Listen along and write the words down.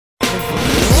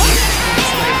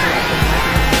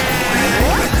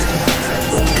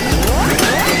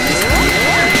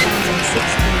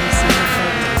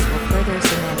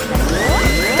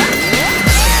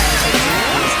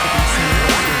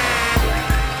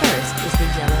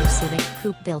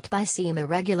coupe built by SEMA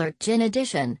Regular Gin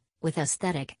Edition, with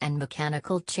aesthetic and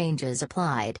mechanical changes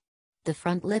applied. The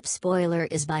front lip spoiler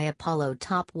is by Apollo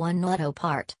Top 1 Auto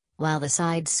Part, while the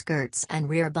side skirts and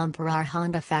rear bumper are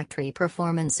Honda factory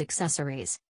performance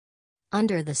accessories.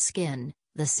 Under the skin,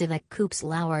 the Civic Coupe's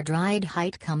lower ride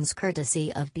height comes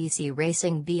courtesy of BC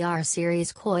Racing BR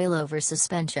Series coilover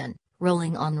suspension,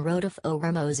 rolling on-road foam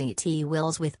OZT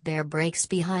wheels with bare brakes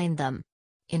behind them.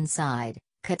 Inside,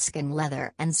 catskin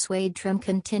leather and suede trim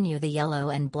continue the yellow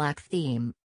and black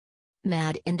theme.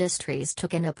 MAD Industries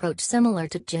took an approach similar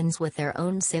to Gin's with their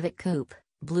own Civic Coupe,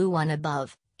 Blue One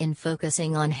Above, in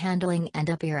focusing on handling and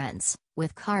appearance,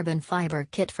 with carbon fiber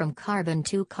kit from Carbon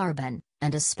to Carbon,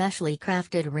 and a specially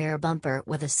crafted rear bumper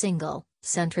with a single,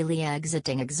 centrally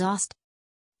exiting exhaust.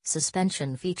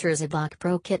 Suspension features Evoque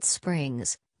Pro Kit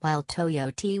springs, while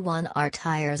Toyo T1R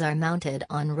tires are mounted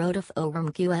on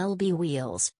Rotoforum QLB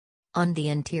wheels. On the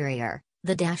interior,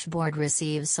 the dashboard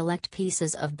receives select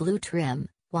pieces of blue trim,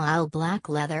 while black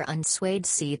leather and suede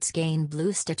seats gain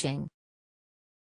blue stitching.